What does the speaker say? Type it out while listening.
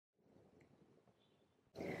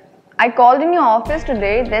I called in your office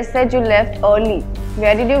today. They said you left early.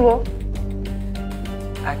 Where did you go?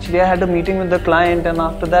 Actually, I had a meeting with the client and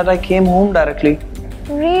after that I came home directly.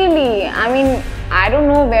 Really? I mean, I don't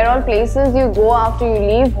know where all places you go after you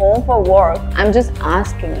leave home for work. I'm just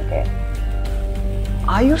asking, okay?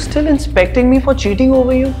 Are you still inspecting me for cheating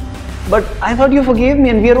over you? But I thought you forgave me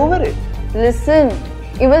and we are over it. Listen,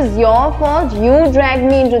 it was your fault. You dragged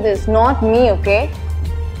me into this, not me, okay?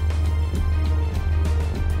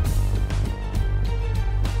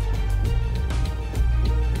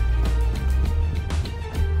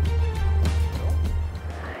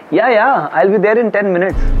 Yeah, I'll be there in 10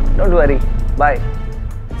 minutes. Don't worry. Bye.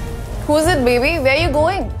 Who's it, baby? Where are you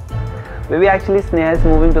going? Baby, actually Sneha is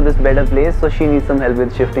moving to this better place, so she needs some help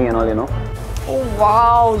with shifting and all, you know. Oh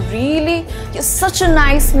wow, really? You're such a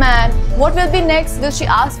nice man. What will be next? Will she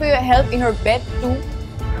ask for your help in her bed too?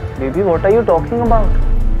 Baby, what are you talking about?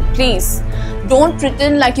 Please, don't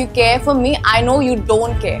pretend like you care for me. I know you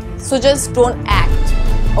don't care. So just don't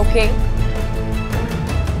act, okay?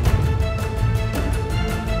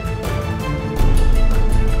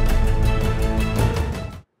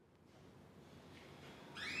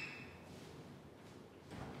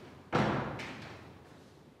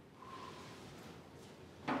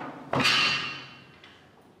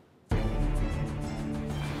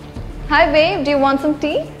 Hi babe, do you want some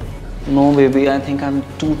tea? No baby, I think I'm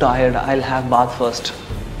too tired. I'll have bath first.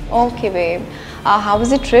 Okay babe. How was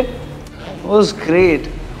the trip? It was great.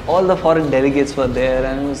 All the foreign delegates were there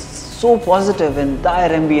and it was so positive, entire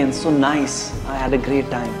ambience, so nice. I had a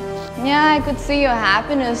great time. Yeah, I could see your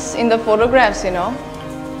happiness in the photographs, you know.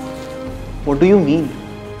 What do you mean?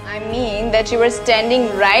 I mean that you were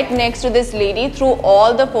standing right next to this lady through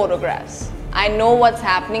all the photographs. I know what's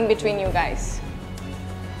happening between you guys.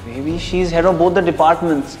 Baby, she's head of both the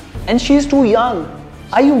departments and she's too young.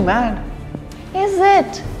 Are you mad? Is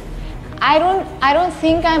it? I don't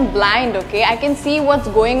think I'm blind, okay? I can see what's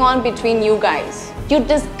going on between you guys. You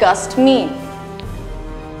disgust me.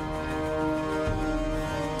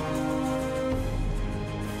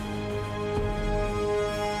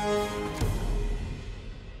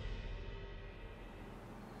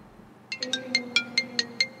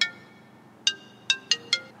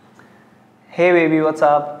 Hey baby, what's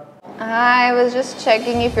up? I was just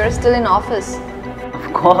checking if you're still in office.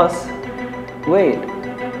 Of course. Wait,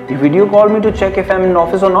 you video called me to check if I'm in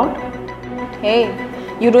office or not? Hey,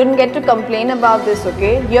 you don't get to complain about this,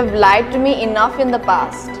 okay? You have lied to me enough in the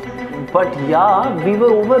past. But yeah, we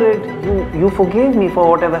were over it. You forgave me for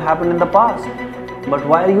whatever happened in the past. But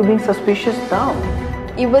why are you being suspicious now?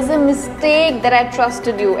 It was a mistake that I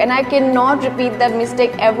trusted you and I cannot repeat that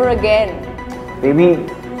mistake ever again. Baby,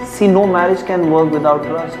 see, no marriage can work without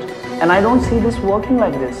trust. And I don't see this working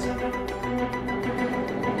like this.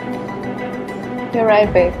 You're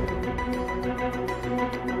right, babe.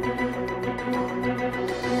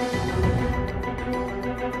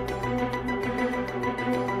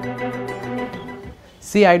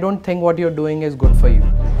 See, I don't think what you're doing is good for you.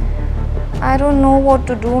 I don't know what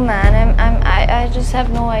to do, man. I just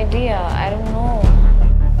have no idea. I don't know.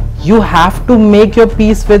 You have to make your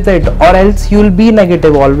peace with it, or else you'll be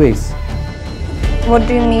negative always. What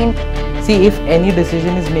do you mean? See, if any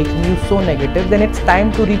decision is making you so negative, then it's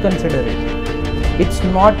time to reconsider it. It's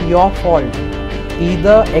not your fault.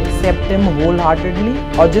 Either accept him wholeheartedly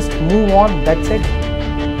or just move on. That's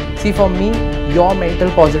it. See, for me, your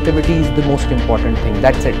mental positivity is the most important thing.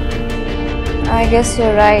 That's it. I guess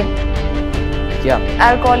you're right. Yeah.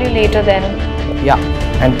 I'll call you later then. Yeah.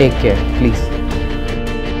 And take care, please.